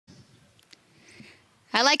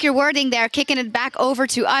I like your wording there, kicking it back over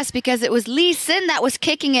to us, because it was Lee Sin that was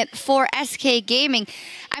kicking it for SK Gaming.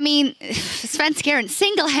 I mean, Svenskeren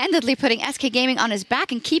single-handedly putting SK Gaming on his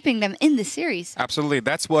back and keeping them in the series. Absolutely,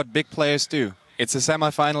 that's what big players do. It's a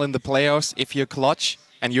semi-final in the playoffs. If you're clutch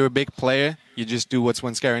and you're a big player, you just do what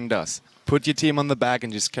Svenskeren does. Put your team on the back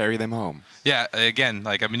and just carry them home. Yeah, again,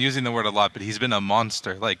 like I've been using the word a lot, but he's been a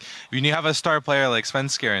monster. Like when you have a star player like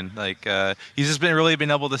Svenskeren, like he's just really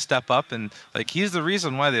been able to step up, and like he's the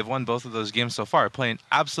reason why they've won both of those games so far. Playing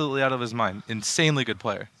absolutely out of his mind, insanely good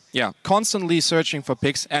player. Yeah, constantly searching for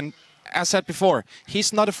picks, and as said before,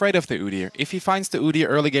 he's not afraid of the Udyr. If he finds the Udyr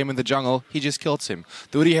early game in the jungle, he just kills him.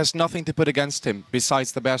 The Udyr has nothing to put against him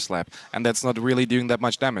besides the Bear Slap, and that's not really doing that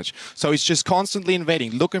much damage. So he's just constantly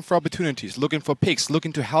invading, looking for opportunities, looking for picks,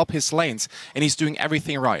 looking to help his lanes, and he's doing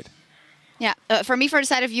everything right. Yeah, for me, for the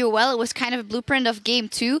side of UOL, it was kind of a blueprint of Game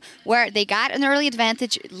 2, where they got an early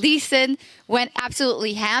advantage. Lee Sin went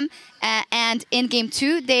absolutely ham, and in Game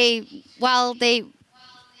 2, they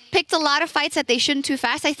picked a lot of fights that they shouldn't too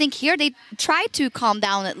fast. I think here they tried to calm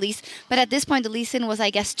down at least, but at this point the Lee Sin was, I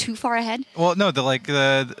guess, too far ahead. Well, no,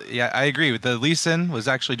 yeah, I agree. The Lee Sin was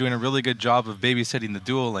actually doing a really good job of babysitting the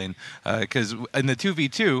dual lane, because in the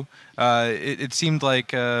 2v2, it seemed like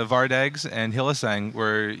Vardags and Hylissang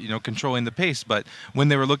were, controlling the pace. But when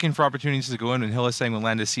they were looking for opportunities to go in and Hylissang would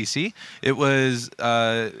land a CC, it was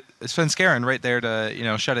Svenskeren right there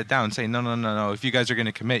to, shut it down, saying, no, if you guys are going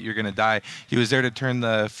to commit, you're going to die. He was there to turn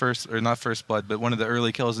the not first blood, but one of the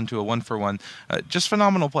early kills into a 1-for-1. Just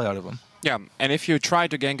phenomenal play out of him. Yeah, and if you try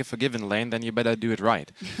to gank a Forgiven lane, then you better do it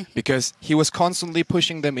right. Because he was constantly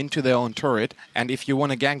pushing them into their own turret, and if you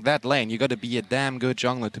want to gank that lane, you got to be a damn good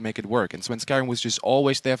jungler to make it work. And Svenskeren was just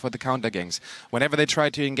always there for the counter ganks. Whenever they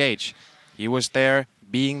tried to engage, he was there,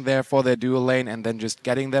 being there for their dual lane and then just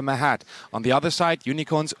getting them ahead. On the other side,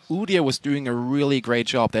 Unicorns, Udyr was doing a really great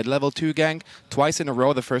job. That level 2 gank twice in a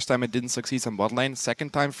row. The first time it didn't succeed on bot lane.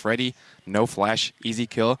 Second time, Freddy, no flash, easy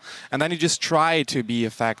kill. And then he just tried to be a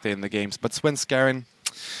factor in the games. But Svenskeren,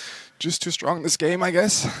 just too strong in this game, I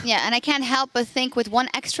guess. Yeah, and I can't help but think with one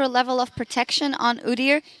extra level of protection on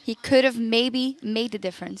Udyr, he could have maybe made the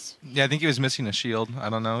difference. Yeah, I think he was missing a shield. I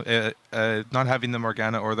don't know. Not having the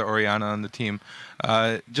Morgana or the Orianna on the team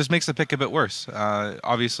just makes the pick a bit worse.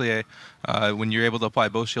 Obviously, when you're able to apply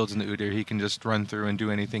both shields in the Udyr, he can just run through and do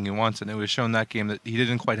anything he wants, and it was shown that game that he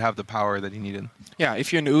didn't quite have the power that he needed. Yeah,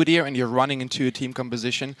 if you're an Udyr and you're running into a team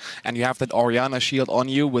composition and you have that Orianna shield on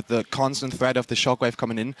you with the constant threat of the shockwave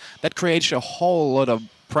coming in, that creates a whole lot of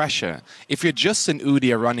pressure. If you're just an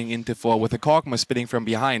Udyr running into 4 with a Kog'Maw spitting from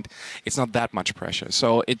behind, it's not that much pressure.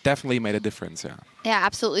 So it definitely made a difference, yeah. Yeah,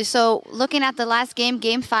 absolutely. So looking at the last game,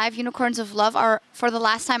 Game 5, Unicorns of Love are for the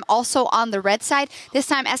last time also on the red side. This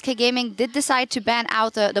time SK Gaming did decide to ban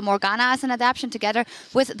out the Morgana as an adaptation together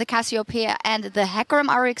with the Cassiopeia and the Hecarim.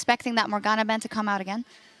 Are we expecting that Morgana ban to come out again?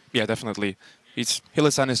 Yeah, definitely.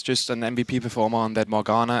 Hylissang is just an MVP performer on that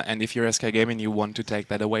Morgana, and if you're SK Gaming, you want to take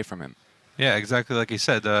that away from him. Yeah, exactly like you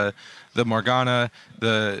said. The Morgana,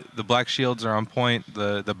 the Black Shields are on point.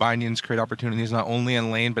 The bindings create opportunities not only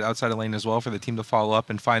in lane, but outside of lane as well for the team to follow up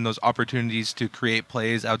and find those opportunities to create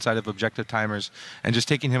plays outside of objective timers. And just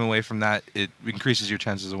taking him away from that, it increases your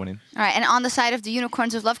chances of winning. All right, and on the side of the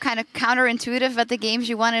Unicorns of Love, kind of counterintuitive at the games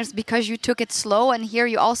you won is because you took it slow, and here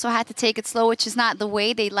you also had to take it slow, which is not the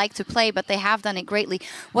way they like to play, but they have done it greatly.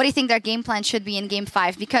 What do you think their game plan should be in Game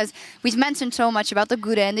 5? Because we've mentioned so much about the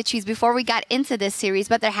Gouda and the cheese before we got into this series,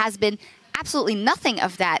 but there has been absolutely nothing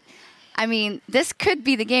of that. I mean, this could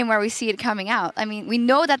be the game where we see it coming out. I mean, we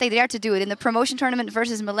know that they dare to do it. In the promotion tournament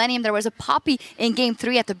versus Millennium, there was a Poppy in Game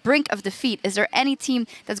 3 at the brink of defeat. Is there any team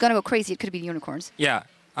that's going to go crazy? It could be the Unicorns. Yeah,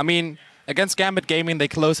 I mean, against Gambit Gaming, they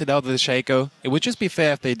close it out with a Shaco. It would just be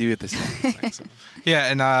fair if they do it this time.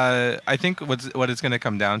 Yeah, and I think what it's going to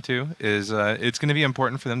come down to is it's going to be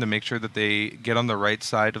important for them to make sure that they get on the right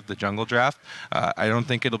side of the jungle draft. I don't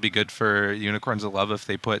think it'll be good for Unicorns of Love if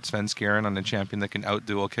they put Svenskeren on a champion that can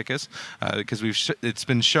out-duel Kikis, because it's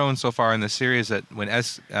been shown so far in the series that when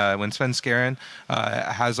Svenskeren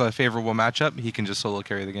has a favorable matchup, he can just solo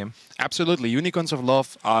carry the game. Absolutely. Unicorns of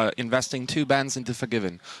Love are investing 2 bans into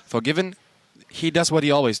Forgiven. Forgiven, he does what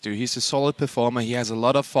he always do. He's a solid performer. He has a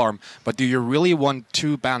lot of farm. But do you really want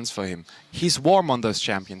 2 bans for him? He's warm on those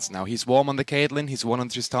champions now. He's warm on the Caitlyn. He's warm on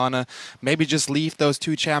Tristana. Maybe just leave those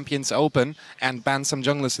 2 champions open and ban some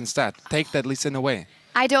junglers instead. Take that Lee Sin away.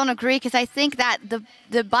 I don't agree, because I think that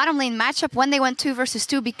the bottom lane matchup, when they went 2 versus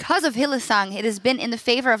 2, because of Hylissang, it has been in the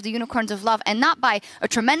favor of the Unicorns of Love, and not by a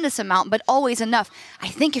tremendous amount, but always enough. I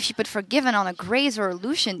think if you put Forgiven on a Graze or a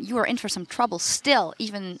Lucian, you are in for some trouble still,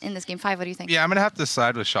 even in this game 5. What do you think? Yeah, I'm going to have to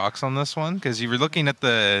side with Shocks on this one, because you were looking at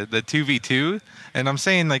the 2v2, and I'm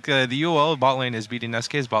saying like the UOL bot lane is beating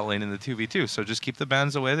SK's bot lane in the 2v2, so just keep the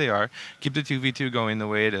bans the way they are, keep the 2v2 going the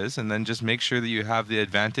way it is, and then just make sure that you have the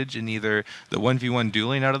advantage in either the 1v1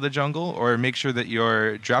 dueling out of the jungle, or make sure that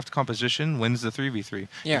your draft composition wins the 3v3.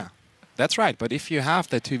 Yeah, that's right. But if you have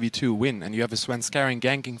that 2v2 win and you have a Svenskeren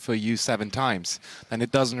ganking for you 7 times, then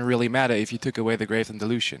it doesn't really matter if you took away the Grave and the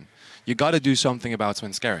Lucian. You got to do something about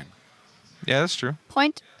Svenskeren. Yeah, that's true.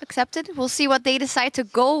 Point accepted. We'll see what they decide to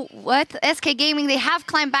go with. SK Gaming, they have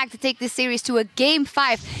climbed back to take this series to a game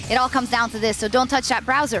 5. It all comes down to this, so don't touch that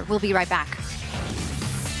browser. We'll be right back.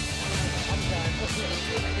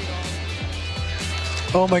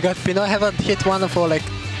 Oh my god, Pinoy haven't hit one for like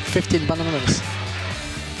 15 bananas.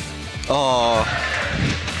 Oh.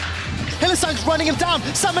 Hylissang's running him down.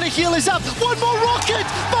 Summoner heal is up. One more rocket.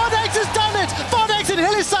 VODS has done it. VODS and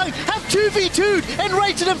Hylissang have 2v2'd and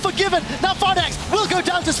rated him Forgiven. Now VODS will go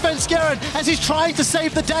down to Svenskeren as he's trying to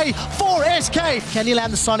save the day for SK. Can he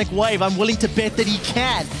land the Sonic Wave? I'm willing to bet that he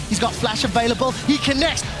can. He's got Flash available. He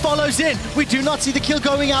connects, follows in. We do not see the kill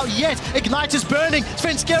going out yet. Ignite is burning.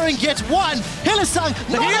 Svenskeren gets one. Hylissang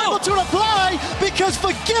not able to reply because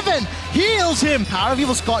Forgiven heals him. Power of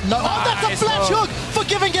Evil Scott, no. Oh, that's a flash hook.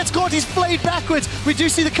 Forgiven gets caught. He's flayed backwards. We do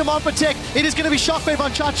see the command protect. It is going to be Shockwave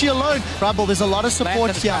on Chachi alone. Rumble, there's a lot of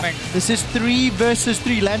support here. Coming. This is 3 versus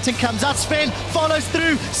 3. Lantern comes out. Sven follows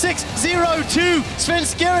through. 6-0-2.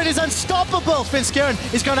 Svenskeren is unstoppable. Svenskeren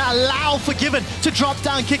is going to allow Forgiven to drop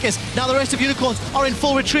down kickers. Now the rest of Unicorns are in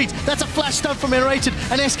full retreat. That's a flash stun from Enrated.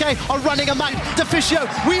 And SK are running amok. Deficio,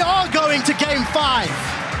 we are going to game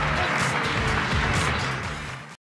 5.